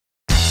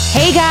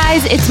Hey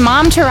guys, it's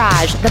Mom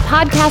Tourage, the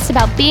podcast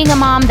about being a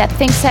mom that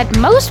thinks that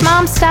most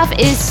mom stuff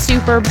is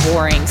super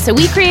boring. So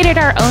we created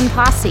our own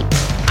posse.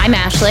 I'm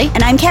Ashley.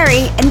 And I'm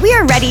Carrie, and we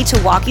are ready to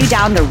walk you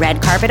down the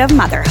red carpet of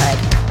motherhood.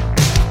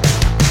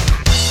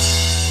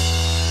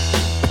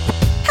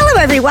 Hello,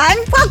 everyone.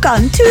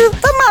 Welcome to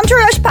the Mom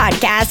Tourage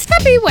podcast.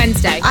 Happy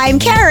Wednesday. I'm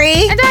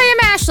Carrie. And I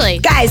am Ashley.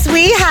 Guys,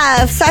 we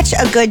have such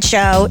a good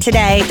show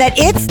today that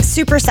it's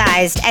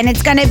supersized, and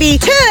it's going to be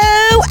 2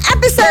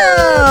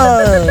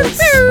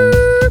 episodes.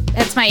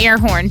 That's my air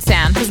horn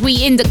sound, because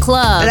we in the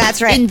club.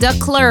 That's right. In the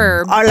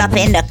club. All up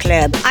in the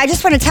club. I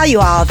just want to tell you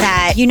all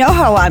that you know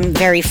how I'm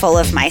very full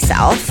of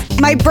myself.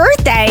 My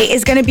birthday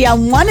is going to be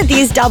on one of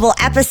these double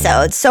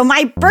episodes. So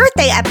my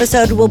birthday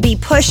episode will be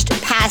pushed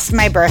past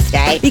my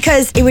birthday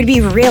because it would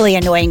be really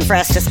annoying for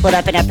us to split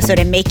up an episode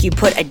and make you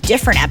put a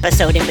different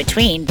episode in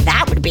between.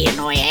 That would be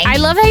annoying. I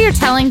love how you're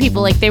telling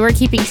people like they were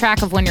keeping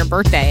track of when your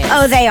birthday is.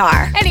 Oh, they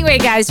are. Anyway,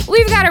 guys,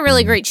 we've got a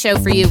really great show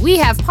for you. We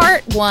have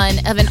part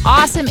 1 of an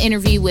awesome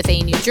interview with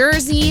a New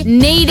Jersey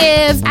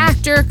native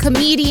actor,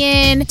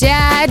 comedian,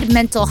 dad,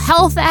 mental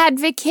health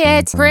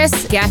advocate, Chris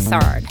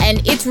Gethard.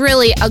 And it's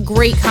really a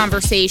great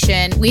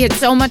conversation. We had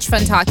so much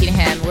fun talking to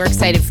him. We're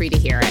excited for you to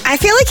hear it. I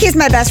feel like he's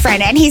my best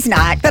friend, and he's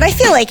not, but I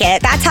feel like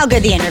it. That's how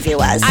good the interview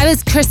was. I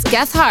was Chris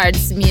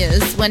Gethard's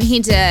muse when he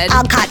did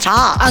Uncut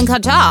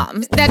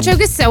Tom. That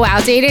joke is so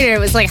outdated, and it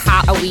was like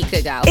hot a week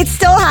ago. It's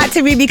still hot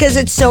to me because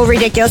it's so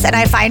ridiculous, and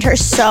I find her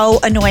so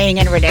annoying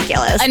and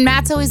ridiculous. And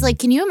Matt's always like,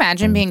 can you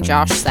imagine being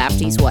Josh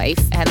Safdie's wife?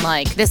 And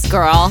like, this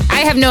girl,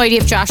 I have no idea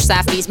if Josh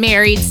Safdie's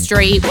married,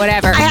 straight,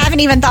 whatever. I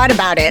haven't even thought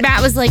about it.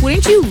 Matt was like,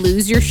 wouldn't you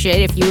lose your shit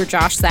if you were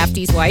Josh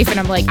Safdie's wife? And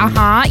I'm like,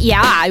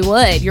 yeah, I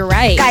would. You're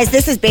right. Guys,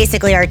 this is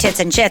basically our tits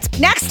and shits.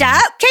 Next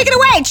up, take it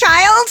away,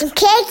 child.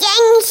 Tits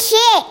and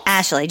shit.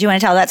 Ashley, do you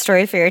want to tell that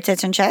story for your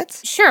tits and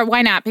shits? Sure,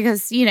 why not?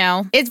 Because, you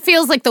know, it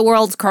feels like the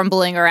world's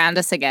crumbling around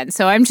us again.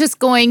 So I'm just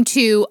going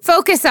to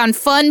focus on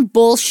fun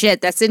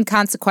bullshit that's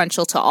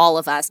inconsequential to all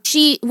of us.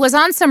 She was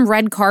on some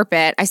red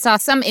carpet. I saw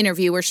some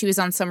interview where she was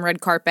on some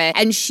red carpet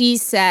and she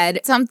said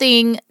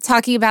something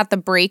talking about the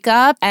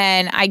breakup.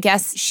 And I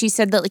guess she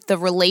said that like the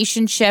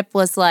relationship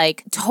was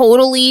like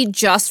totally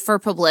just for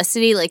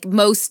publicity. Like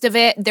most of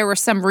it, there were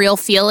some real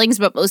feelings,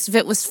 but most of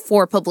it was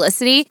for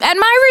publicity. And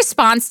my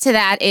response to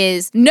that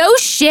is no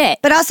shit.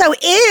 But also,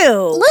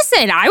 ew.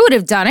 Listen, I would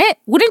have done it.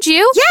 Wouldn't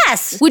you?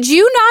 Yes. Would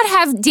you not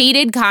have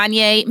dated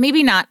Kanye?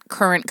 Maybe not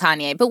current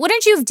Kanye, but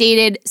wouldn't you have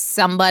dated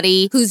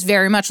somebody who's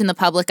very much in the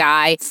public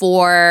eye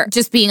for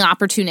just being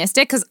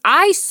opportunistic? Because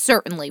I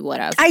certainly would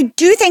have. I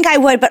do think I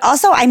would, but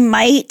also I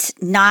might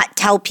not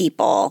tell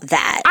people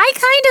that. I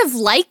kind of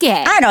like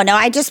it. I don't know.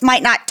 I just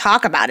might not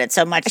talk about it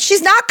so much.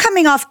 She's not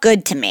coming off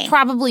good to me.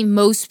 Probably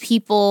most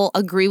people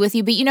agree with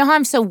you, but you know how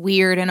I'm so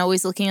weird and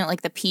always looking at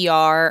like the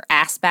PR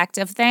aspect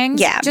of things?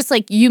 Yeah. Just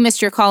like you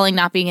missed your calling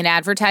not being in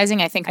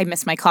advertising. I think I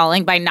missed my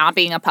calling by not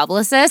being a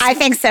publicist. I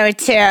think so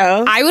too.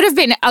 I would have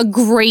been a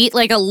great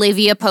like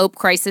Olivia Pope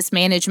crisis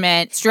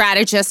management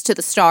strategist to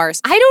the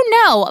stars. I don't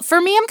know.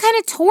 For me, I'm kind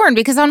of torn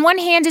because on one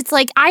hand, it's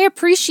like I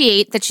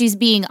appreciate that she's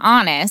being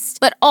honest,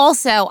 but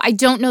also I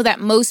don't know that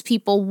most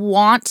people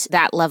want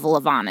that level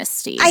of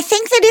honesty. I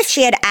think that if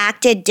she had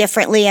acted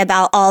differently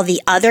about all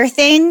the other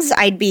things,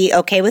 I'd be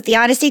okay with the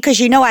honesty because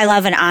you know I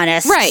love an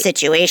honest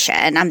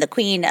situation. I'm the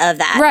queen of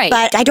that. Right.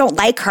 But I don't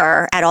like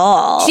her at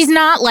all. She's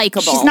not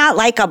likable. She's not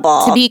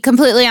likable. To be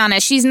completely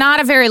honest, she's not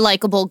a very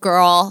likable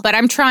girl, but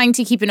I'm trying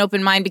to keep an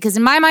open mind because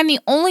in my mind, the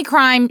only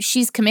crime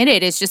she's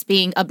committed is just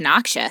being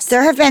obnoxious.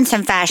 There have been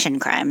some fashion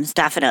crimes,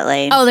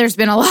 definitely. Oh, there's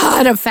been a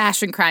lot of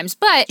fashion crimes,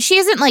 but she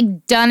hasn't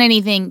like done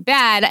anything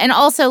bad. And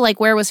also like,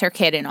 where was her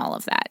kid in all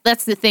of that?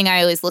 That's the thing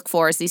I always look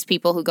for is these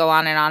people who go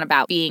on and on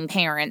about being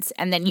parents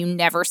and then you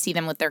never see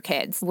them with their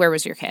kids. Where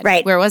was your kid?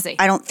 Right. Where was he?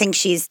 I don't think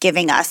she's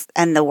giving us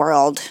and the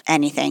world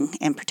anything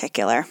in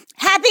particular.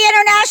 Happy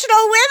International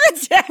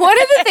Women's Day!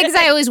 One of the things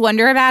I always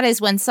wonder about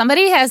is when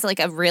somebody has like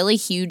a really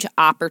huge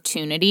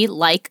opportunity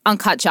like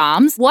Uncut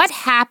Gems, what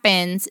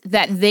happens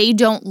that they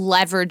don't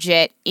leverage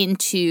it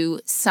into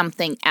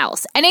something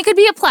else? And it could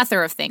be a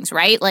plethora of things,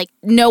 right? Like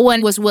no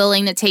one was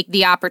willing to take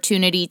the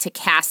opportunity to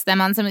cast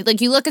them on something.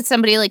 Like you look at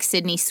somebody like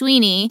Sydney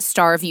Sweeney,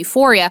 star of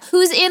Euphoria,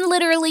 who's in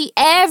literally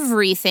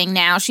everything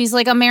now. She's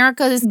like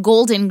America's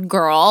golden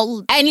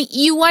girl. And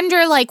you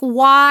wonder like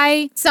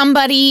why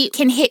somebody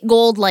can hit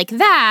gold like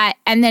that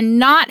and then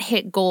not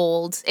hit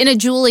gold in a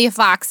Julia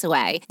Fox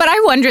way. But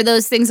I wonder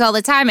those things all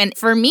the time. And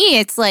for me,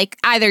 it's like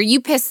either you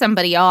piss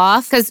somebody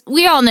off, because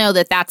we all know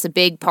that that's a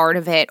big part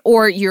of it,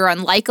 or you're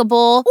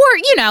unlikable, or,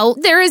 you know,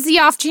 there is the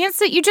off chance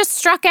that you just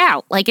struck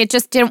out. Like it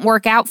just didn't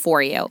work out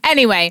for you.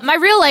 Anyway, my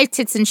real life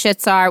tits and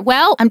shits are,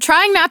 well, I'm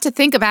trying not to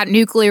think about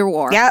nuclear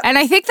war. Yep. And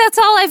I think that's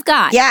all I've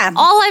got. Yeah.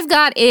 All I've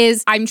got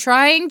is I'm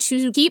trying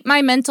to keep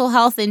my mental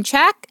health in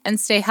check and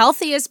stay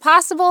healthy as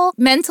possible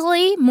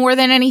mentally more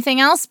than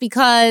anything else,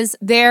 because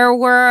there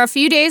were a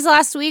few days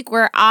last week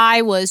where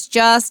I was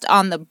just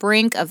on the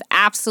brink of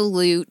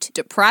absolute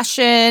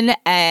depression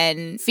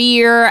and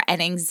fear and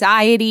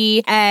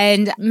anxiety.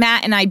 And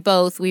Matt and I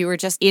both, we were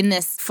just in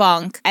this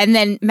funk. And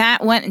then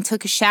Matt went went and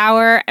took a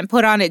shower and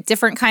put on a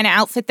different kind of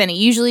outfit than he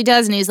usually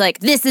does. And he was like,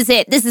 this is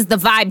it. This is the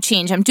vibe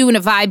change. I'm doing a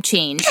vibe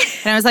change.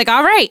 And I was like,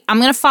 all right, I'm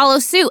going to follow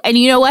suit. And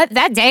you know what?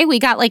 That day we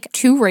got like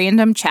 2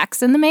 random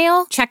checks in the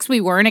mail, checks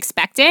we weren't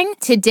expecting.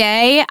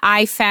 Today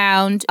I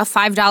found a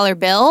 $5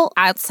 bill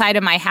outside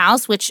of my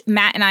house, which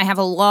Matt and I have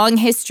a long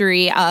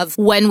history of.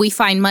 When we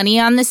find money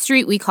on the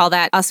street, we call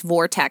that us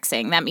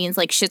vortexing. That means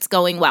like shit's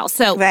going well.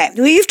 So right.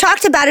 Well, you've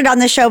talked about it on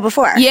the show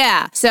before.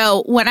 Yeah.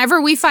 So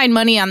whenever we find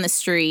money on the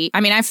street,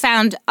 I mean, I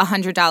found a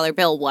 $100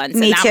 bill once.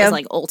 Me and that too. was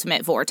like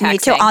ultimate vortexing. Me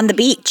too, on the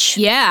beach.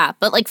 Yeah.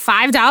 But like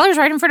 $5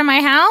 right in front of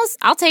my house,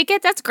 I'll take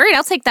it. That's great.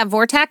 I'll take that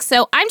vortex.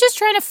 So I'm just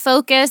trying to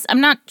focus.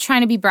 I'm not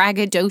trying to be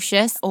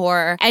braggadocious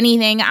or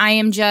anything. I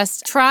am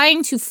just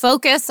trying to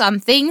focus on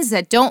things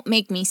that don't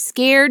make me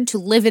scared to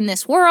live in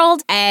this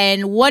world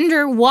and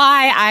wonder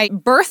why I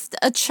birthed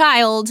a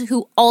child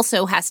who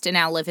also has to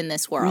now live in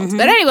this world.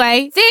 But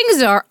anyway,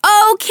 things are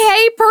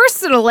okay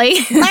personally.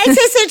 My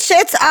sis and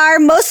shits are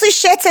mostly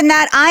shits in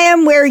that I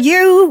am where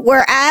you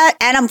were at,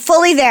 and I'm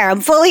fully there.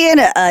 I'm fully in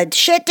a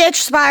shit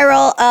ditch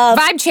spiral of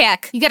Vibe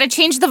check. You got to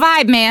change the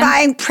vibe, man.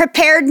 buying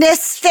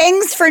preparedness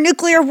things for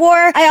nuclear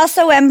war. I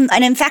also am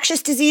an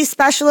infectious disease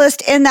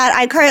specialist in that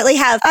I currently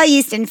have a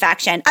yeast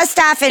infection, a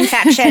staph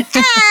infection, and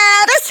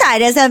a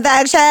sinus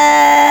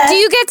infection. Do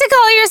you get to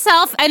call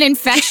yourself an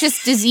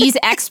infectious disease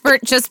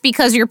expert just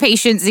because you're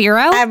patient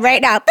 0?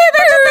 Right now.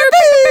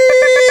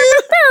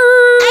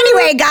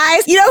 Anyway,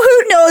 guys, you know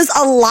who knows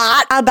a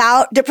lot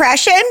about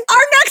depression?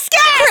 Our next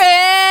guest!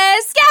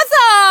 Chris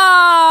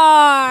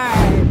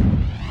Gethard!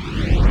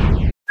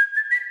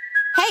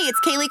 Hey, it's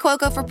Kaylee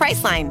Cuoco for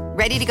Priceline.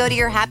 Ready to go to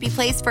your happy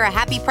place for a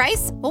happy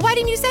price? Well, why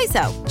didn't you say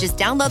so? Just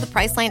download the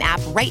Priceline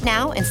app right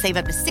now and save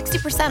up to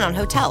 60% on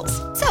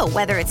hotels. So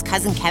whether it's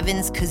Cousin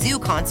Kevin's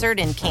Kazoo Concert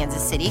in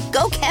Kansas City,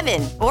 go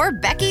Kevin, or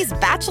Becky's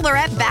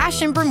Bachelorette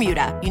Bash in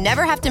Bermuda, you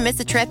never have to miss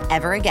a trip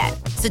ever again.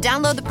 So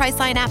download the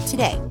Priceline app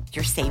today.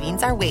 Your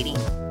savings are waiting.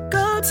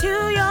 Go to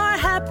your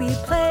happy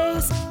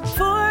place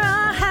for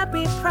a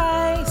happy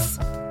price.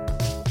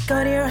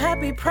 Go to your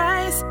happy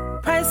price,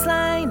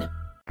 Priceline.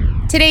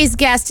 Today's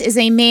guest is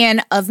a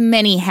man of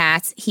many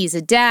hats. He's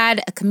a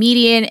dad, a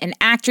comedian, an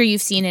actor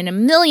you've seen in a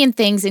million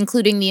things,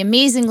 including the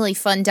amazingly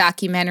fun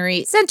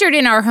documentary centered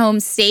in our home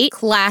state,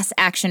 Class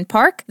Action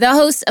Park, the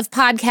host of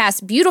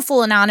podcasts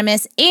Beautiful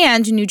Anonymous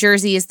and New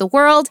Jersey is the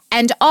World,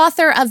 and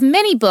author of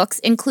many books,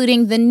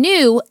 including the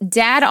new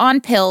Dad on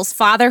Pills,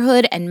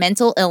 Fatherhood and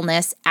Mental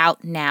Illness,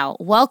 out now.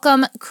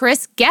 Welcome,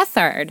 Chris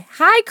Gethard.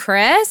 Hi,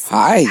 Chris.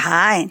 Hi.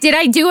 Hi. Did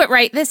I do it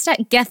right this time?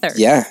 Gethard.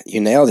 Yeah,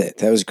 you nailed it.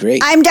 That was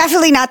great. I'm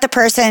definitely not the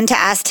person to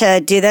ask to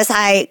do this.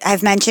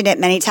 I've mentioned it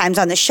many times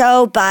on the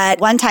show,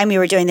 but one time we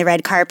were doing the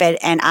red carpet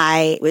and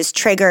I was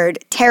triggered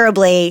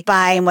terribly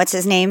by, what's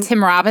his name?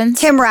 Tim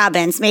Robbins. Tim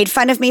Robbins made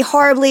fun of me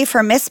horribly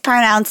for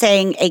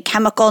mispronouncing a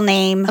chemical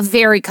name. A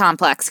very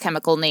complex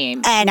chemical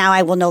name. And now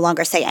I will no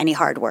longer say any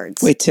hard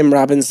words. Wait, Tim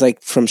Robbins,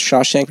 like from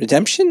Shawshank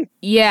Redemption?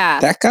 Yeah.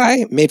 That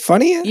guy made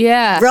fun of you?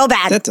 Yeah. Real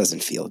bad. That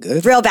doesn't feel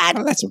good. Real bad.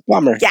 Oh, that's a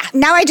bummer. Yeah.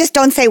 Now I just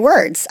don't say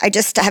words. I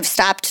just have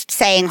stopped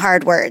saying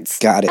hard words.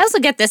 Got it. I also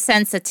get the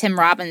sense that Tim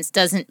Robbins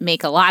doesn't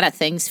make a lot of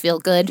things feel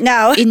good.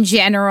 No. In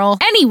general.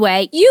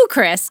 Anyway, you,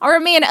 Chris, are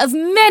a man of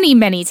many,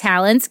 many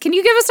talents. Can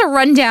you give us a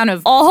rundown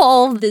of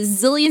all the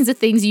zillions of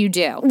things you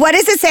do? What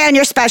does it say on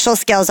your special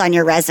skills on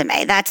your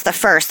resume? That's the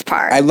first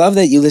part. I love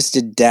that you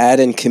listed dad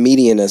and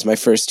comedian as my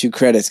first 2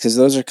 credits because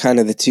those are kind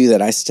of the 2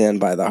 that I stand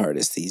by the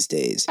hardest these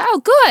days.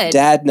 Oh, good.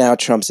 Dad now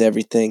trumps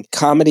everything.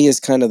 Comedy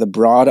is kind of the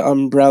broad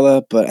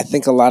umbrella, but I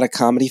think a lot of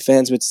comedy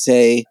fans would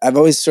say I've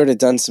always sort of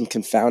done some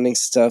confounding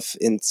stuff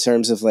in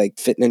terms of like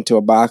fitting into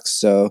a box.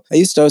 So I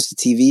used to host a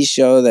TV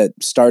show that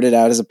started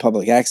out as a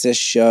public access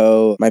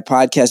show. My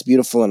podcast,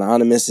 Beautiful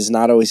Anonymous, is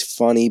not always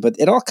funny, but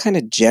it all kind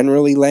of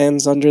generally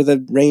lands under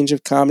the range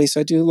of comedy. So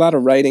I do a lot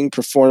of writing,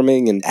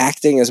 performing, and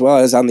acting, as well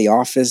as on The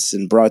Office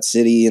and Broad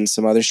City and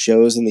some other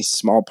shows in these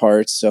small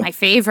parts. So My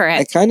favorite.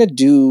 I kind of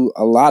do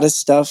a lot of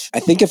stuff. I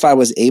think if I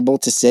was able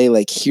to say,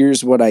 like,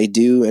 here's what I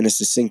do in a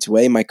succinct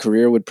way, my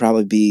career would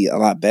probably be a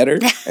lot better.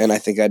 And I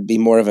think I'd be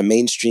more of a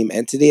mainstream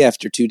entity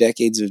after 2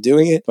 decades of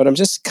doing it. But I'm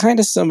just kind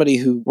of somebody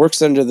who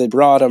works under the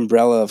broad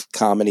umbrella of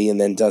comedy and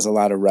then does a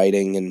lot of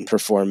writing and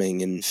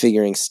performing and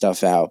figuring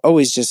stuff out.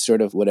 Always just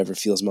sort of whatever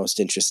feels most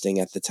interesting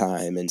at the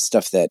time and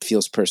stuff that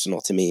feels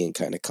personal to me and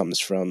kind of comes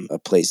from a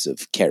place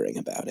of caring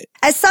about it.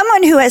 As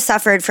someone who has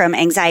suffered from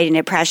anxiety and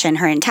depression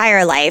her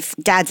entire life,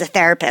 Dad's a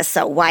therapist,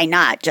 so why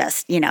not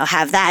just,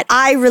 have that?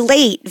 I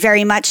relate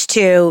very much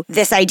to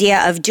this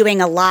idea of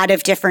doing a lot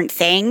of different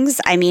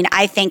things. I mean,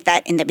 I think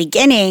that in the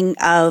beginning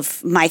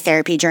of my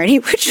therapy journey,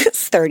 which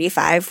was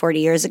 35, 40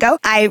 years ago,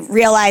 I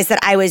realized that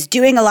I was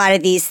doing a lot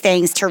of these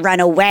things to run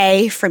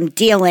away from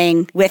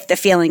dealing with the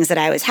feelings that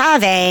I was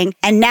having.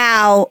 And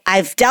now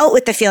I've dealt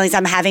with the feelings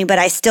I'm having, but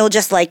I still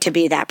just like to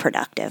be that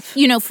productive.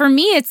 You know, for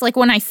me, it's like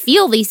when I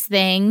feel these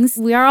things,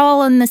 we are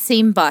all on the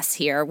same bus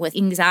here with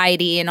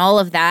anxiety and all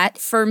of that.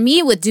 For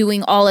me, with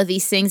doing all of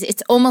these things,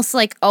 it's almost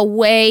like a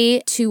way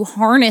to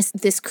harness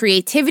this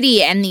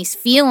creativity and these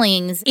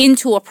feelings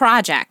into a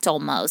project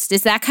almost.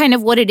 Is that kind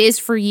of what it is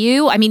for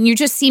you? I mean, you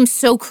just seem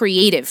so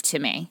creative to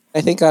me. I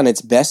think on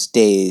its best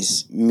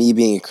days, me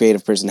being a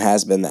creative person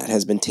has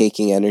been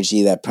taking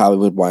energy that probably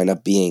would wind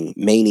up being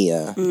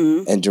mania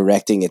and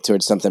directing it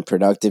towards something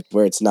productive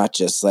where it's not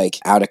just like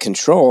out of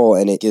control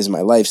and it gives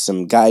my life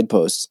some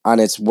guideposts.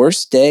 On its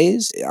worst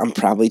days, I'm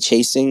probably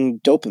chasing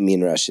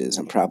dopamine rushes.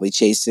 I'm probably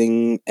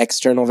chasing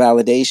external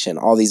validation,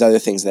 all these other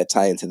things that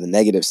tie into the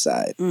negative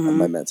side of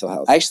my mental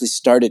health. I actually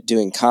started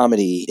doing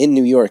comedy in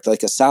New York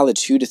like a solid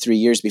 2 to 3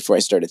 years before I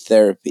started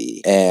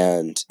therapy.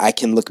 And I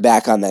can look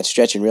back on that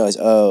stretch and realize,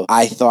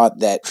 I thought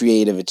that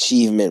creative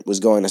achievement was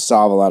going to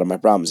solve a lot of my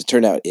problems. It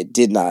turned out it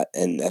did not,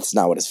 and that's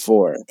not what it's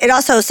for. It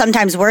also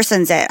sometimes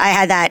worsens it. I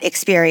had that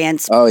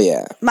experience. Oh,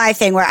 yeah. My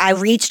thing where I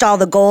reached all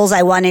the goals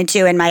I wanted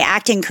to in my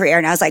acting career,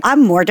 and I was like,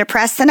 I'm more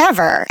depressed than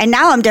ever. And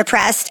now I'm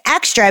depressed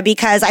extra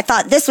because I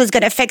thought this was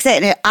going to fix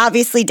it, and it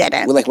obviously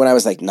didn't. Like when I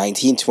was like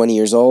 19, 20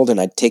 years old,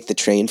 and I'd take the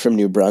train from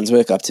New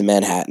Brunswick up to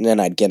Manhattan,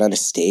 and I'd get on a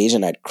stage,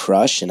 and I'd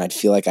crush, and I'd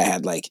feel like I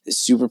had like a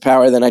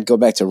superpower. Then I'd go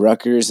back to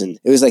Rutgers, and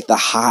it was like the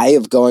high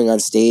of going on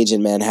stage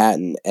in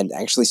Manhattan and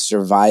actually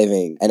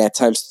surviving and at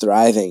times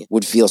thriving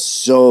would feel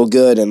so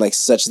good and like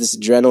such this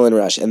adrenaline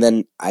rush. And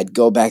then I'd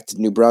go back to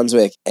New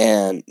Brunswick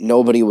and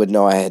nobody would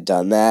know I had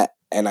done that.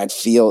 And I'd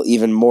feel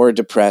even more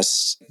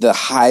depressed. The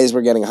highs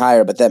were getting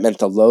higher, but that meant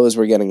the lows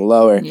were getting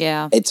lower.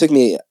 Yeah. It took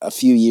me a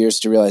few years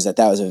to realize that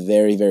that was a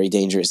very, very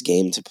dangerous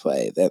game to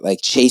play. That like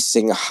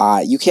chasing a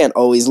high, you can't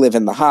always live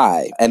in the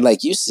high. And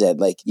like you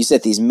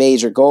set these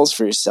major goals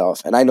for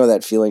yourself. And I know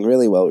that feeling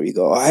really well where you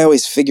go, I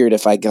always figured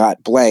if I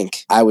got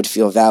blank, I would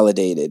feel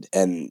validated.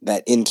 And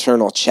that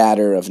internal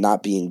chatter of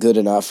not being good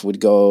enough would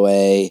go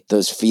away.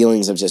 Those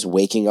feelings of just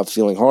waking up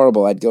feeling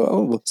horrible, I'd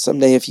go,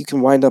 someday if you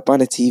can wind up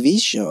on a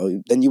TV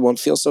show, then you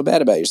won't feel so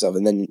bad about yourself.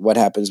 And then what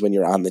happens when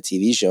you're on the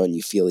TV show and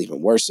you feel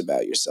even worse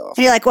about yourself?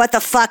 And you're like, what the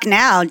fuck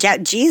now?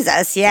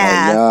 Jesus,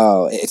 yeah. I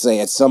know. It's like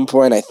at some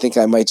point I think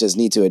I might just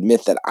need to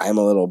admit that I'm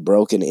a little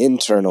broken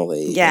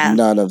internally. Yeah. And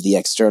none of the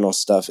external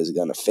stuff is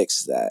going to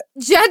fix that.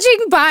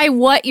 Judging by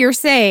what you're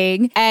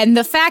saying and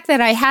the fact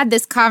that I had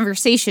this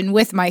conversation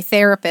with my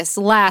therapist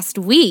last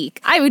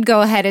week, I would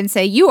go ahead and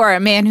say you are a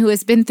man who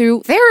has been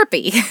through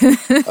therapy.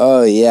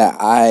 Oh, yeah.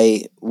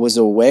 I was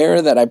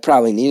aware that I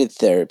probably needed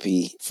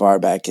therapy far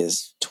back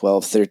as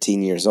 12,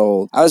 13 years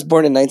old. I was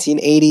born in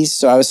 1980s,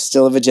 so I was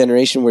still of a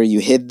generation where you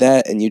hid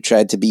that and you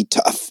tried to be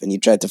tough and you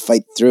tried to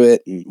fight through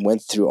it and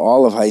went through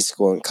all of high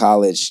school and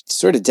college,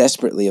 sort of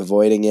desperately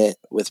avoiding it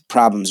with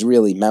problems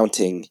really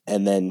mounting,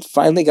 and then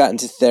finally got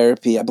into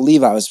therapy. I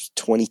believe I was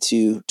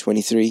 22,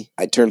 23.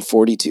 I turned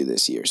 42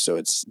 this year, so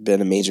it's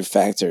been a major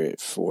factor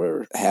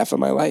for half of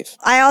my life.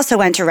 I also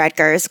went to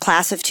Rutgers,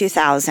 class of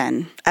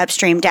 2000,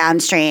 upstream,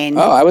 downstream.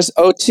 Oh, I was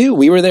 02.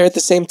 We were there at the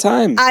same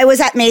time. I was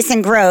at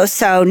Mason Gross,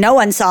 so no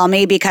one saw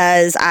me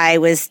because I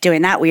was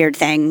doing that weird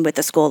thing with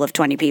a school of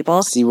 20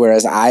 people. See,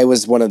 whereas I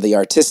was one of the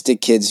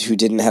artistic kids who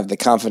didn't have the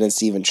confidence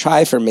to even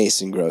try for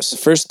Mason Gross. The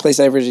first place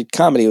I ever did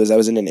comedy was I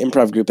was in an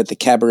improv group at the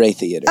Cabaret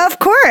Theater. Of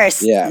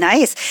course. Yeah.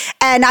 Nice.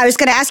 And I was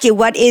going to ask you,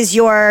 what is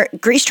your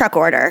grease truck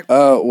order?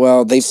 Oh,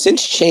 well, they've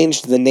since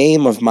changed the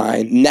name of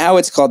mine. Now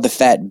it's called the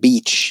Fat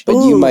Beach.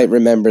 But you might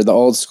remember the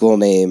old school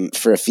name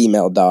for a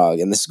female dog.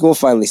 And the school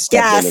finally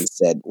stepped in and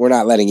said, we're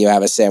not letting you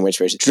have a sandwich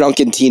for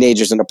drunken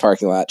teenagers in a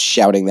parking lot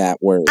shouting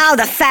that word. Oh,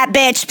 the fat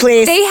bitch,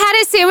 please. They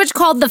had a sandwich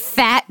called the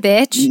Fat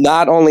Bitch.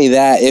 Not only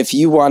that, if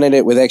you wanted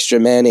it with extra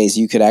mayonnaise,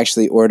 you could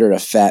actually order a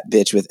fat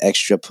bitch with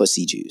extra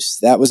pussy juice.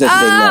 That was a thing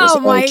that was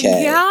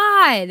okay. Oh my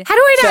God. How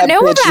do I not Fat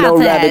know bitch, about no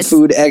this? rabbit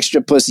food,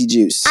 extra pussy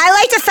juice. I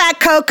like the fat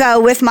cocoa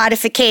with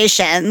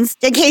modifications.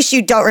 In case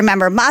you don't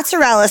remember,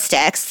 mozzarella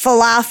sticks,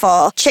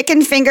 falafel,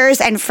 chicken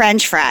fingers, and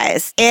french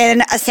fries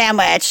in a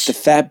sandwich. The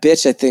fat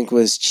bitch, I think,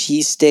 was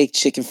cheesesteak,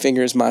 chicken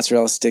fingers,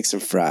 mozzarella sticks,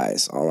 and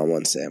fries all on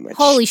one sandwich.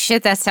 Holy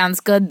shit, that sounds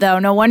good, though.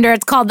 No wonder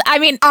it's called,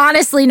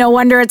 honestly, no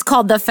wonder it's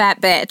called the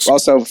Fat Bitch.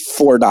 Also,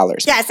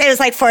 $4. Yes, it was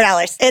like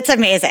 $4. It's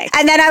amazing.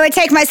 And then I would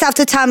take myself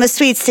to Thomas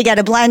Sweets to get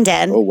a blend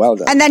in. Oh, well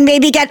done. And then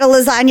maybe get a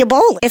lasagna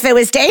bowl if it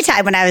was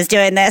daytime when I was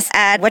doing this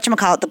at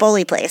whatchamacallit, the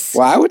Bowley place.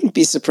 Well, I wouldn't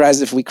be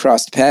surprised if we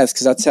crossed paths,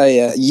 because I'll tell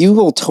you, you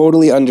will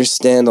totally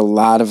understand a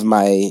lot of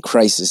my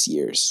crisis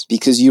years,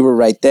 because you were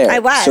right there. I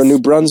was. So New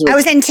Brunswick. I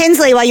was in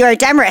Tinsley while you were at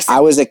Demarest. I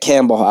was at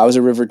Campbell. I was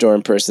a River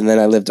Dorm person. Then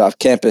I lived off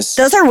campus.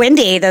 Those are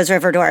windy, those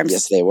river dorms.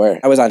 Yes, they were. were.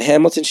 I was on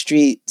Hamilton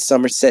Street,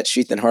 Somerset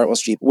Street, then Hartwell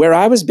Street. Where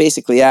I was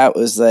basically at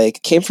was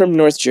like, came from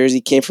North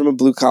Jersey, came from a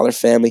blue collar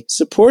family,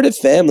 supportive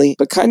family,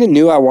 but kind of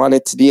knew I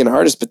wanted to be an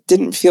artist, but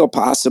didn't feel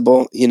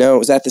possible. You know, it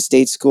was at the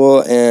state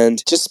school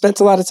and just spent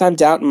a lot of time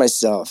doubting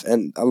myself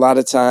and a lot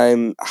of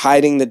time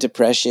hiding the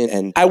depression.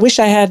 And I wish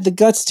I had the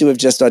guts to have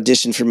just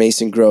auditioned for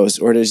Mason Gross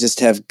or to just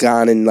have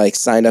gone and like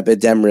signed up at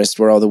Demarest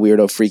where all the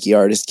weirdo freaky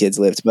artist kids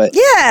lived. But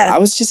yeah, I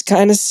was just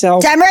kind of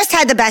Demarest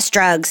had the best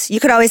drugs. You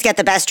could always get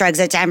the best drugs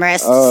at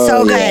Demarest. Oh,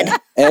 so good. Yeah.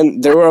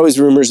 And there were always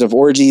rumors of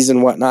orgies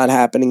and whatnot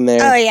happening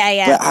there. Oh,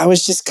 yeah. But I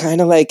was just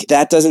kind of like,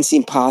 that doesn't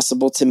seem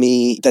possible to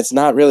me. That's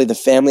not really the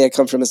family I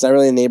come from. It's not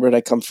really the neighborhood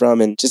I come from.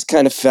 And just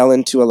kind of fell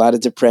into a lot of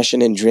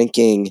depression and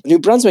drinking. New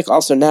Brunswick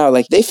also now,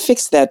 like, they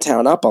fixed that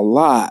town up a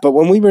lot. But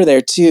when we were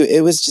there too,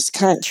 it was just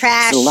kind of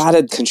trash. A lot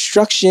of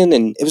construction.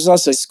 And it was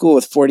also a school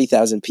with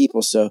 40,000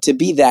 people. So to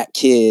be that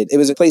kid, it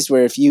was a place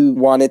where if you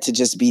wanted to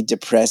just be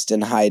depressed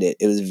and hide it,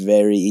 it was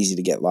very easy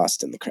to get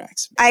lost in the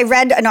cracks. I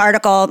read an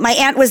article. My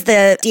aunt was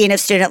the dean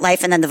of student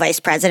life and then the vice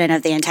president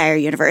of the entire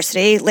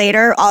university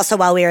later, also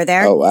while we were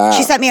there. Oh, wow.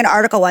 She sent me an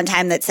article one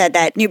time that said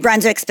that New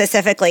Brunswick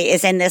specifically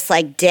is in this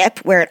like dip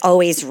where it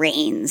always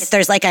rains.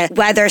 There's like a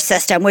weather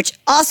system, which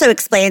also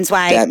explains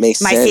why my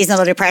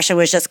seasonal depression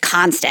was just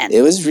constant.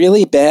 It was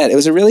really bad. It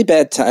was a really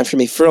bad time for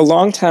me. For a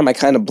long time, I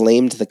kind of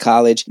blamed the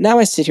college. Now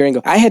I sit here and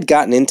go, I had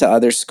gotten into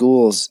other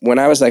schools when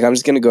I was like, I'm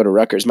just going to go to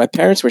Rutgers. My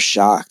parents were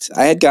shocked.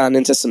 I had gotten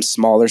into some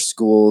smaller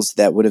schools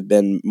that would have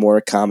been more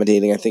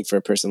accommodating, I think, for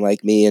a person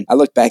like me. And I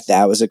look back,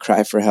 that was a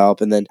cry for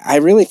help. And then I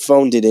really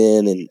phoned it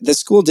in, and the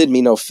school did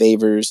me no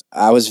favors.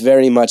 I was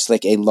very much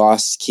like a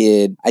lost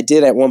kid. I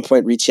did at one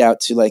point reach out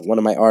to like one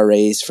of my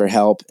RAs for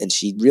help, and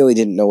she really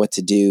didn't know what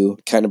to do,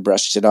 kind of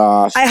brushed it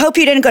off. I hope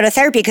you didn't go to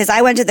therapy because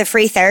I went to the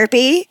free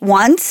therapy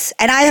once,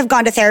 and I have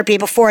gone to therapy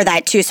before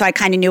that too, so I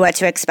kind of knew what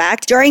to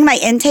expect. During my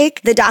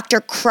intake, the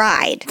doctor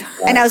cried,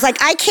 and I was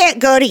like, I can't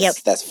go to you.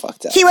 That's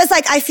fucked up. He was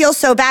like, I feel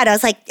so bad. I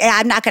was like,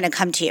 I'm not going to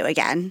come to you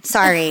again.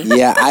 Sorry.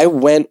 Yeah, I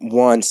went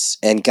once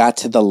and got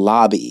to the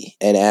lobby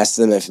and asked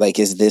them if like,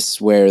 is this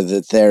where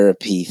the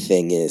therapy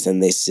thing is?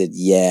 And they said,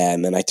 yeah.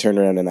 And then I turned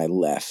around and I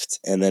left.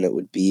 And then it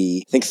would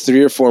be, I think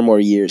 3 or 4 more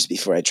years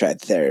before I tried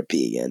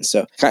therapy again.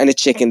 So kind of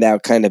chickened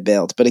out, kind of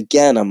bailed. But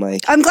again, I'm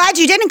like, I'm glad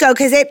you didn't go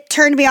because it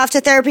turned me off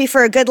to therapy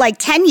for a good like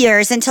 10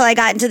 years until I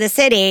got into the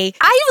city.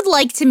 I would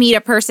like to meet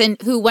a person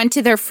who went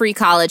to their free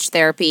college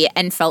therapy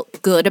and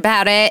felt good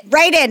about it.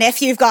 Write in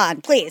if you've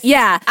gone, please.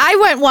 Yeah. I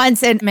went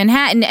once in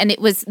Manhattan and it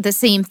was the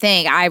same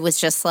thing. I was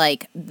just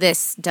like,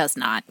 this does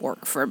not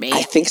work for me.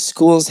 I think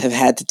schools have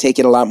had to take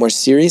it a lot more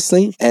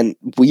seriously. And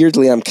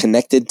weirdly, I'm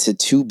connected to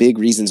 2 big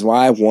reasons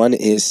why. One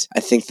is, I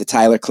think the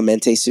Tyler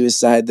Clemente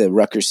suicide, the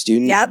Rutgers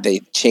student, they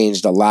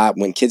changed a lot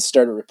when kids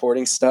started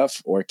reporting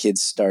stuff or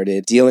kids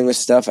started dealing with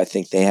stuff. I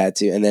think they had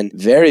to. And then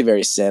very,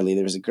 very sadly,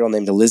 there was a girl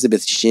named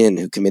Elizabeth Shin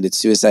who committed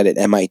suicide at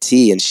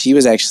MIT. And she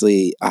was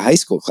actually a high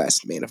school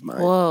classmate of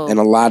mine. Whoa. And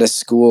a lot of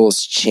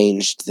schools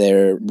changed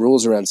their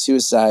rules around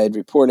suicide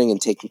reporting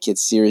and taking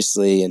kids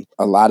seriously. And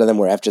a lot of them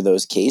were after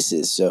those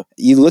cases. So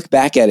you look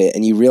back at it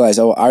and you realize,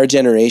 oh, our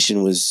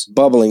generation was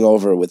bubbling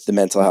over with the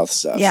mental health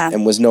stuff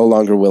and was no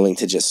longer willing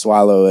to just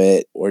swallow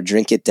it or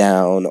drink it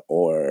down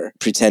or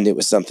pretend it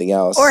was something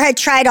else. Or had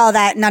tried all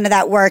that, none of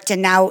that worked,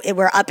 and now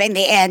we're upping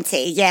the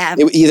ante. Yeah.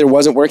 It either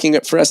wasn't working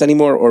for us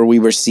anymore or we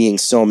were seeing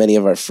so many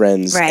of our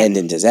friends end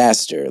in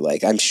disaster.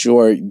 Like, I'm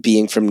sure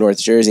being from North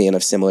Jersey and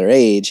of similar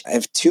age, I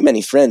have too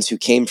many friends who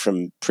came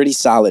from pretty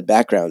solid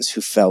backgrounds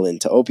who fell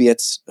into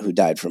opiates, who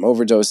died from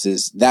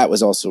overdoses. That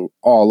was also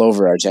all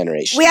over our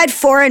generation. We had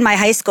 4 in my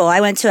high school.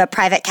 I went to a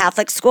private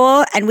Catholic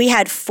school, and we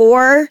had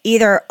 4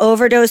 either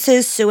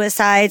overdoses,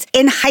 suicides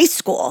in high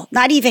school,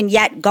 not even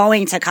yet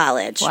going to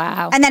college.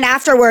 Wow. And then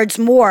afterwards,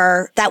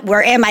 more that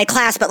were in my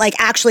class, but like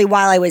actually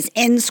while I was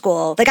in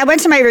school. Like I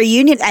went to my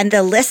reunion, and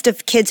the list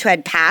of kids who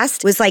had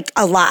passed was like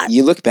a lot.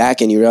 You look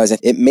back and you realize that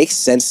it makes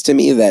sense to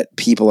me that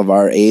people of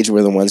our age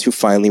were the ones who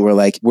finally were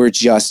like, we're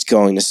just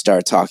going to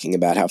start talking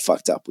about how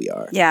fucked up we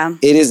are. Yeah.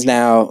 It is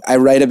now, I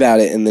write about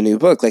it in the new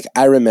book. Like,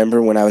 I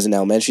remember when I was in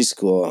elementary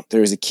school,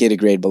 there was a kid a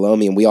grade below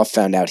me, and we all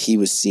found out he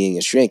was seeing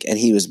a shrink, and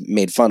he was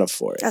made fun of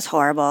for it. That's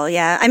horrible.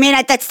 Yeah. I mean,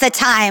 that's the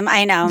time.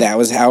 I know. That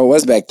was how it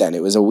was back then.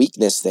 It was a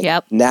weakness thing.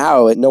 Yep.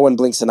 Now, no one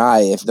blinks an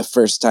eye if the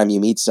first time you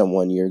meet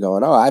someone, you're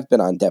going, oh, I've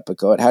been on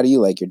Depakote. How do you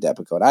like your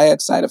Depakote? I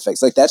had side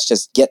effects. Like, that's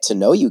just get to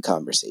know you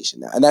conversation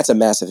now. And that's a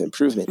massive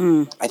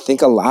improvement. I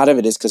think a lot of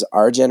it is because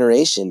our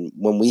generation,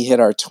 when we hit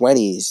our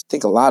 20s, I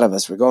think a lot of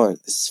us were going,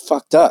 this is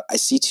fucked up. I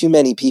see too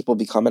many people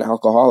becoming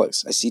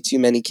alcoholics. I see too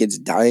many kids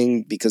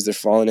dying because they're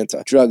falling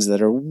into drugs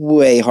that are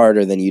way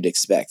harder than you'd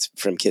expect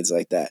from kids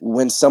like that.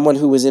 When someone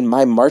who was in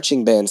my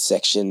marching band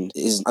section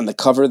is on the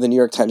cover of the New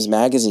York Times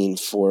Magazine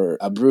for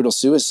a brutal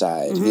suicide,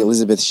 suicide, the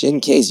Elizabeth Shinn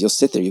case, you'll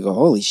sit there, you go,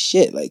 holy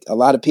shit. Like, a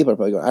lot of people are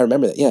probably going, I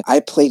remember that. Yeah, I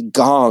played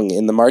gong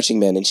in the marching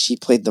band and she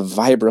played the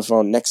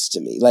vibraphone next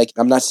to me. Like,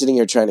 I'm not sitting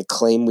here trying to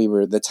claim we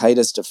were the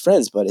tightest of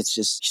friends, but it's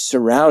just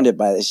surrounded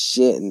by this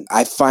shit. And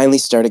I finally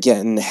started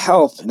getting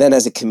help. Then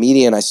as a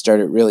comedian, I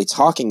started really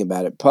talking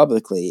about it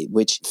publicly,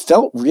 which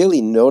felt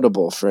really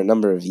notable for a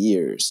number of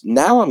years.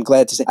 Now I'm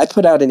glad to say I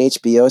put out an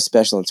HBO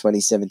special in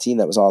 2017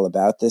 that was all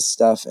about this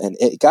stuff. And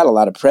it got a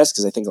lot of press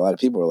because I think a lot of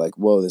people were like,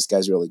 whoa, this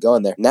guy's really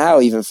going there. Now,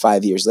 even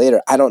 5 years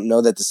later, I don't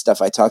know that the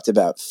stuff I talked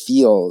about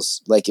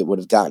feels like it would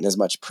have gotten as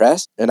much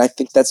press. And I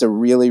think that's a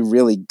really,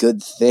 really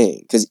good thing.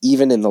 Because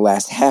even in the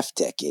last half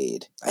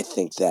decade, I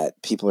think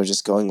that people are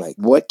just going like,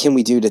 what can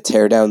we do to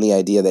tear down the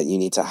idea that you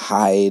need to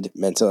hide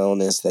mental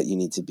illness, that you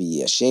need to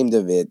be ashamed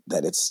of it,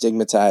 that it's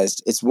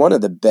stigmatized? It's one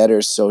of the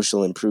better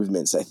social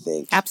improvements, I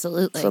think.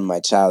 Absolutely. From my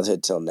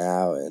childhood till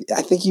now. And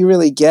I think you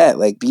really get,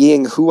 like,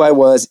 being who I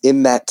was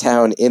in that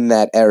town, in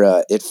that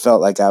era, it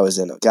felt like I was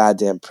in a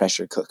goddamn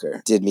pressure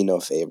cooker. Did me no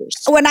favors.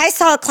 When I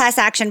saw Class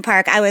Action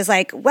Park, I was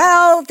like,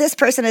 well, this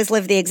person has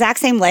lived the exact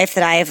same life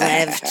that I have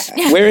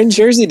lived. Where in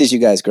Jersey did you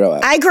guys grow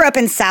up? I grew up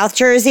in South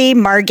Jersey,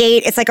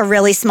 Margate. It's like a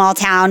really small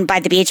town by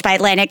the beach, by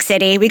Atlantic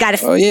City. We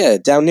got Oh, yeah,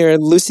 down near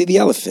Lucy the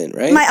Elephant,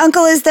 right? My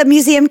uncle is the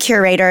museum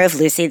curator of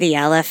Lucy the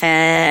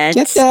Elephant.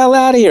 Get the hell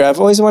out of here. I've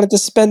always wanted to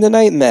spend the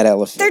night in that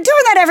elephant. They're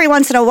doing that every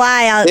once in a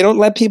while. They don't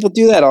let people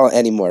do that all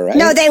anymore, right?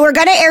 No, they were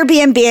going to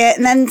Airbnb it,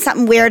 and then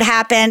something weird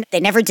happened. They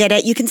never did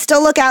it. You can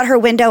still look out her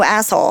window,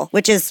 asshole,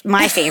 which is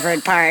my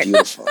favorite part.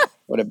 Beautiful.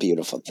 What a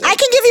beautiful thing. I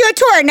can give you a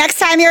tour. Next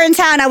time you're in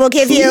town, I will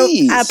give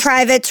you a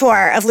private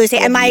tour of Lucy.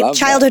 And my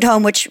childhood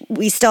home, which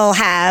we still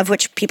have,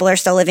 which people are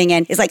still living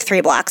in, is like 3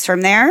 blocks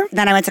from there.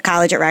 Then I went to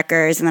college at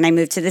Rutgers, and then I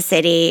moved to the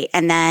city.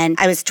 And then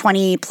I was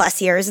 20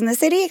 plus years in the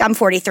city. I'm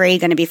 43,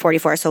 going to be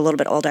 44, so a little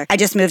bit older. I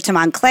just moved to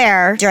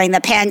Montclair during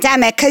the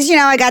pandemic because, you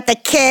know, I got the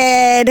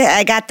kid,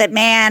 I got the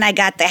man, I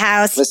got the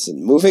house.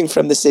 Listen, moving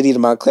from the city to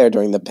Montclair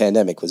during the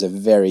pandemic was a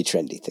very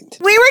trendy thing to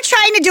do. We were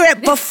trying to do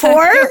it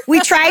before.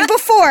 We tried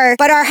before,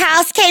 but our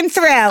house came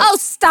through. Oh,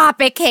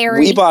 stop it, Carrie.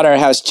 We bought our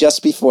house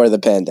just before the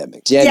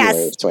pandemic,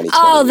 January of 2020.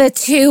 Oh, the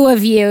two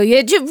of you.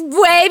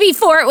 Way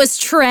before it was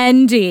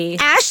trendy.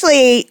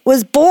 Ashley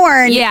was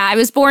born. Yeah, I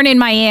was born in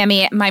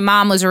Miami. My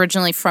mom was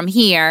originally from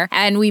here,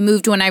 and we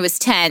moved when I was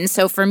 10.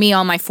 So for me,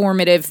 all my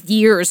formative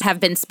years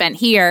have been spent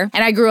here.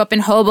 And I grew up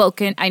in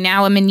Hoboken. I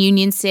now am in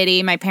Union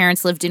City. My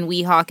parents lived in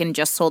Weehawken and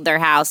just sold their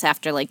house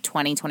after like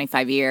 20,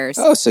 25 years.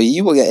 Oh, so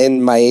you will get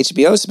in my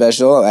HBO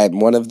special.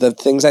 One of the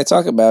things I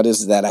talk about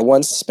is that I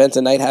once spent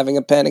a night having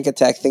a panic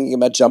attack thinking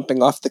about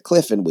jumping off the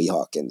cliff in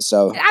Weehawken.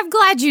 So I'm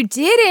glad you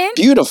didn't.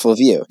 Beautiful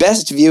view.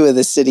 Best view of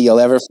the city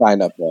you'll ever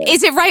find up there.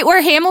 Is it right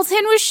where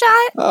Hamilton was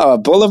shot? Oh,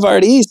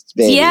 Boulevard East,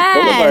 baby. Yes,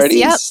 Boulevard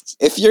East.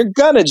 If you're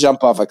gonna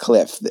jump off a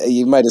cliff,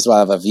 you might as well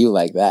have a view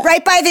like that.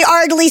 Right by the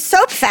Ardley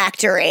Soap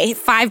Factory.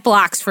 5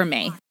 blocks from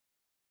me.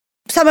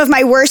 Some of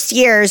my worst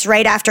years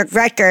right after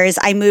Rutgers,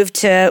 I moved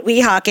to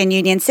Weehawken,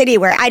 Union City,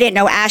 where I didn't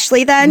know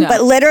Ashley then,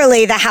 but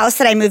literally the house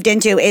that I moved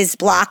into is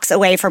blocks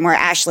away from where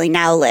Ashley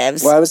now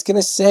lives. Well, I was going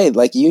to say,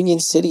 like, Union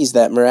City's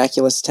that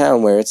miraculous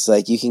town where it's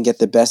like you can get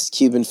the best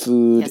Cuban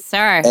food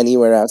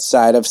anywhere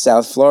outside of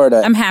South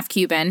Florida. I'm half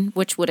Cuban,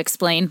 which would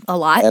explain a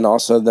lot. And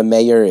also the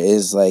mayor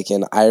is like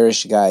an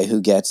Irish guy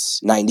who gets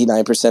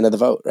 99% of the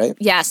vote, right?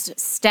 Yes,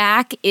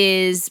 Stack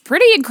is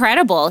pretty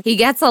incredible. He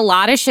gets a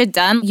lot of shit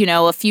done. You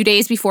know, a few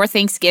days before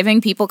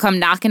Thanksgiving, people come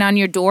knocking on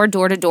your door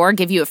to door,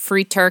 give you a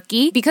free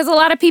turkey. Because a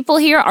lot of people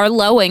here are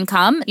low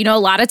income. You know, a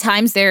lot of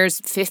times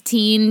there's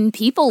 15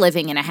 people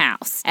living in a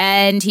house.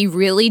 And he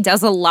really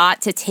does a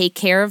lot to take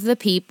care of the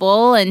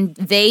people. And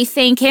they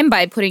thank him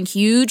by putting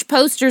huge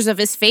posters of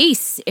his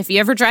face. If you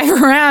ever drive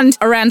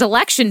around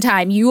election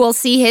time, you will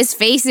see his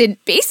face in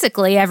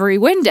basically every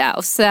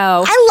window.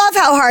 So I love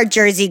how hard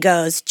Jersey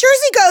goes.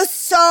 Jersey goes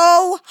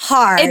so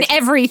hard. In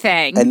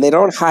everything. And they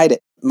don't hide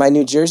it. My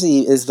New Jersey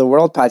is the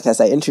World podcast.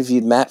 I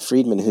interviewed Matt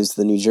Friedman, who's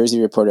the New Jersey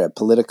reporter at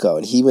Politico,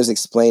 and he was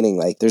explaining,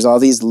 like, there's all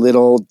these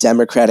little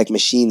Democratic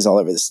machines all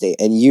over the state,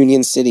 and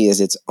Union City is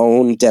its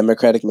own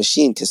Democratic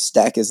machine because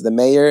Stack is the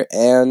mayor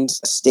and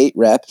state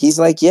rep. He's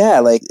like, yeah,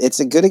 like, it's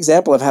a good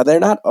example of how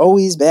they're not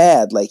always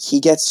bad. Like, he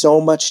gets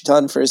so much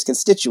done for his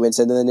constituents,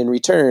 and then in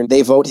return,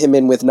 they vote him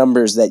in with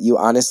numbers that you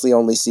honestly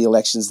only see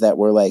elections that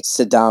were like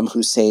Saddam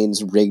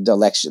Hussein's rigged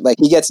election. Like,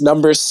 he gets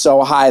numbers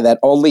so high that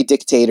only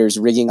dictators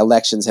rigging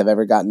elections have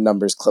ever gotten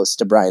numbers close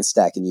to Brian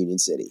Stack in Union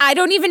City. I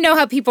don't even know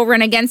how people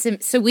run against him.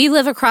 So we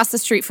live across the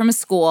street from a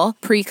school.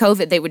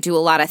 Pre-COVID, they would do a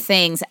lot of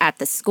things at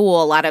the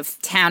school, a lot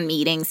of town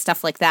meetings,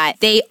 stuff like that.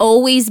 They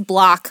always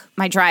block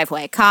my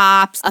driveway.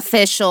 Cops,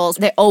 officials,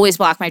 they always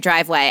block my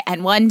driveway.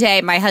 And one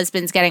day my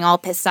husband's getting all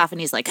pissed off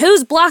and he's like,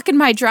 who's blocking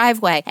my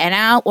driveway? And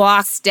out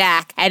walks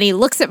Stack. And he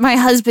looks at my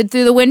husband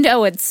through the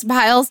window and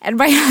smiles. And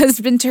my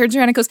husband turns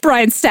around and goes,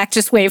 Brian, Stack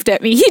just waved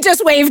at me. He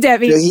just waved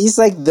at me. So he's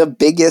like the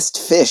biggest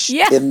fish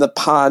in the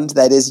pond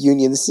that is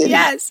Union City.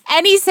 Yes.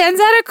 And he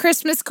sends out a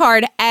Christmas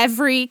card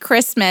every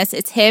Christmas.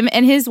 It's him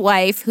and his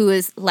wife, who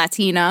is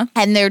Latina,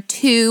 and they're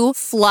two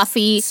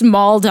fluffy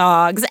small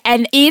dogs.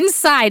 And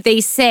inside they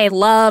say,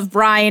 love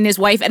Brian, his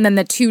wife, and then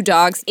the two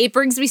dogs. It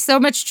brings me so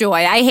much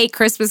joy. I hate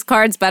Christmas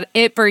cards, but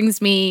it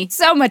brings me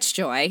so much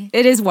joy.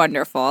 It is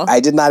wonderful. I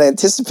did not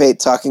anticipate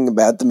talking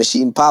about the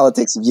machine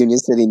politics of Union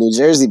City, New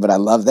Jersey, but I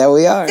love that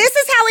we are. This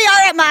is how we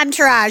are at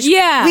Momtourage.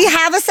 Yeah. We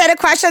have a set of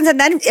questions, and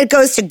then it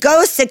goes to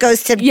ghosts, it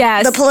goes to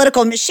the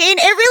political machine.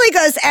 It really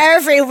goes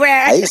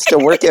everywhere. I used to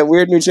work at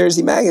Weird New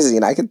Jersey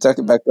Magazine. I could talk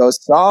about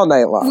ghosts all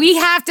night long. We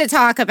have to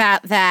talk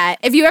about that.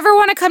 If you ever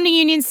want to come to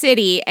Union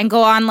City and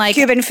go on like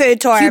Cuban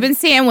food tour, Cuban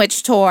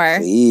sandwich tour,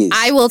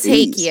 I will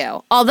take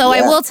you. Although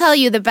I will tell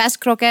you the best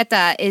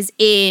croqueta is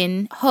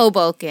in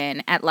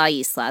Hoboken at La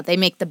Isla. They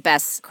make the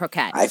best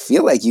croquette. I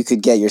feel like you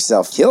could get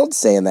yourself killed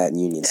saying that in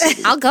Union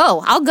City. I'll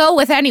go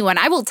with anyone.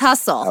 I will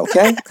tussle.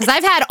 Okay. Because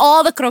I've had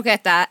all the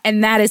croqueta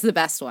and that is the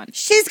best one.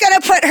 She's going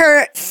to put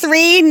her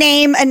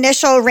 3-name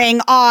initial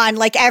ring on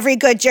like every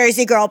good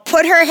Jersey girl,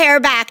 put her hair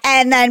back,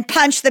 and then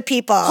punch the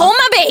people. Hold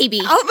my baby.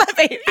 Hold my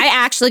baby. I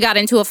actually got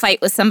into a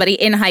fight with somebody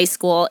in high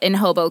school in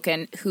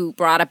Hoboken who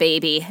brought a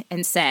baby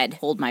and said,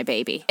 hold my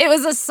baby. It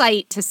was a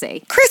sight to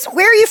see. Chris,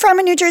 where are you from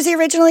in New Jersey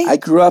originally? I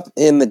grew up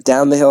in the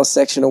down the hill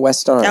section of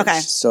West Orange. Okay.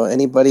 So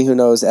anybody who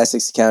knows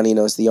Essex County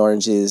knows the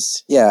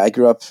Oranges. Yeah, I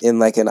grew up in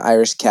like an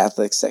Irish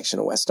Catholic section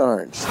of West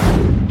Orange.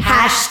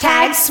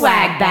 Hashtag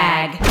swag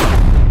bag.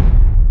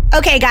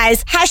 Okay,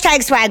 guys,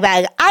 hashtag swag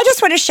bag. I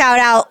just want to shout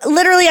out,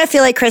 literally, I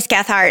feel like Chris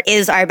Gethard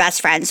is our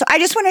best friend. So I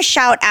just want to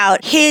shout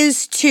out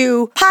his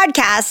 2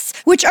 podcasts,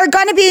 which are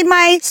going to be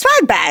my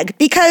swag bag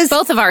because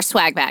both of our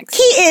swag bags.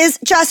 He is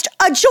just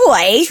a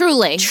joy.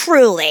 Truly.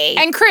 Truly.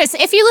 And Chris,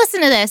 if you listen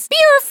to this, be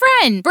your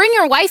friend. Bring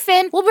your wife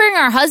in. We'll bring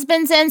our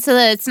husbands in so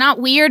that it's not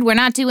weird. We're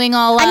not doing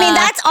all I mean,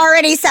 that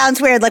already sounds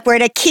weird, like we're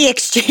at a key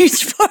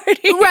exchange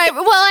party. Right.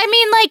 Well, I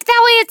mean, like,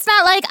 that way it's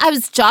not like I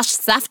was Josh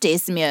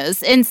Safdie's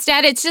muse.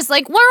 Instead, it's just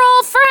like, we're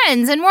all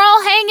friends and we're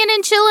all hanging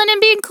and chilling and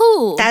being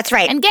cool. That's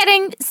right. And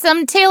getting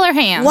some Taylor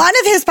ham. One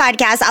of his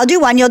podcasts, I'll do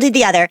one, you'll do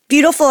the other.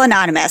 Beautiful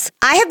Anonymous.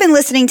 I have been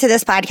listening to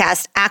this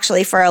podcast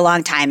actually for a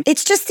long time.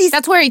 It's just these...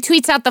 That's where he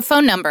tweets out the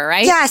phone number,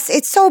 right? Yes,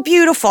 it's so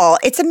beautiful.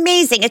 It's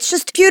amazing. It's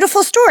just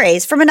beautiful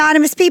stories from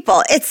anonymous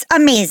people. It's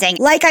amazing.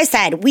 Like I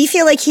said, we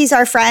feel like he's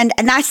our friend,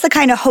 and that's the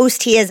kind of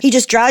host he is. He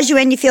just draws you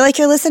in. You feel like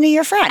you're listening to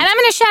your friend. And I'm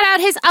going to shout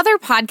out his other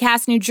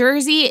podcast, New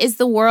Jersey is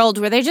the World,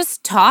 where they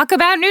just talk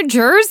about New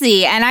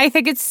Jersey. And I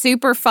think it's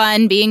super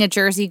fun being a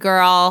Jersey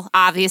girl.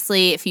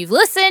 Obviously, if you've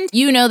listened,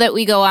 you know that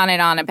we go on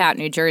and on about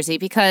New Jersey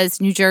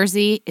because New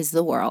Jersey is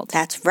the world.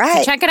 That's right.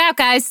 So check it out,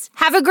 guys.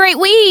 Have a great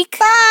week.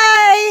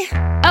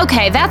 Bye.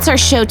 Okay, that's our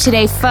show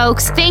today,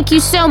 folks. Thank you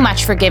so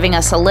much for giving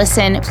us a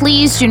listen.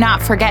 Please do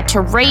not forget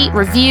to rate,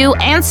 review,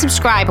 and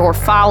subscribe or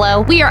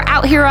follow. We are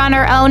out here on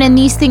our own, and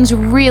these things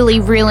really,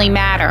 really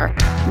matter.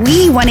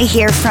 We want to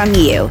hear from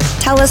you.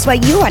 Tell us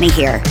what you want to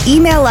hear.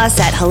 Email us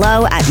at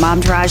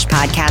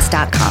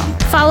hello@momtouragepodcast.com.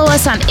 Follow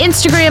us on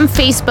Instagram,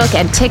 Facebook,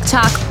 and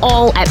TikTok,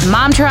 all at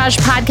Momtourage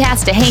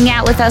Podcast to hang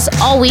out with us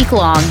all week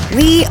long.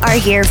 We are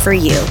here for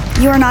you.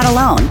 You are not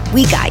alone.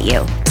 We got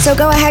you. So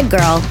go ahead,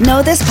 girl.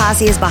 Know this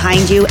posse is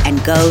behind you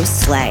and go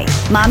slay.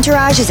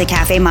 Momtourage is a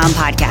Cafe Mom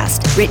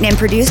podcast. Written and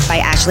produced by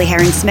Ashley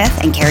Herring-Smith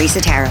and Carrie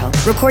Sotero.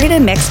 Recorded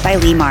and mixed by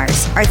Lee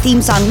Mars. Our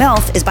theme song,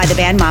 MILF, is by the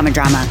band Mama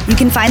Drama. You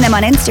can find them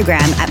on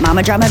Instagram at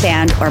Mama Drama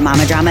Band or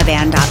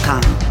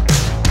mamadramaband.com.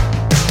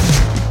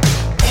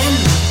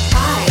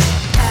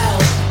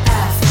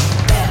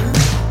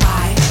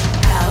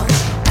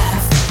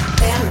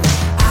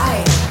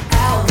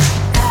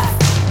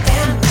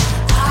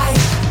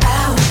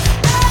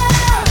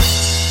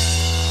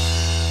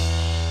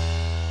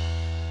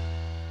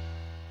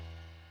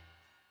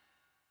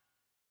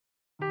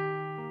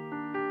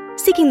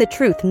 Seeking the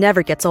truth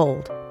never gets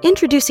old.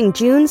 Introducing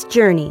June's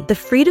Journey, the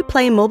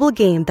free-to-play mobile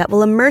game that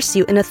will immerse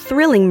you in a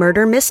thrilling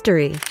murder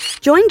mystery.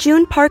 Join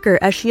June Parker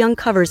as she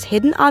uncovers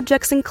hidden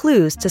objects and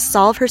clues to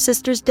solve her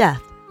sister's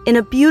death in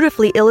a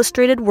beautifully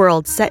illustrated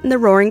world set in the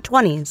Roaring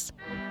 '20s.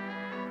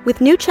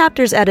 With new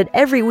chapters added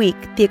every week,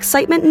 the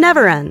excitement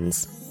never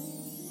ends.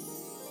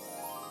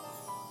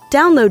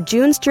 Download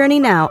June's Journey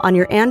now on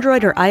your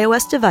Android or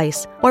iOS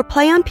device or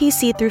play on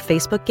PC through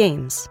Facebook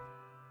Games.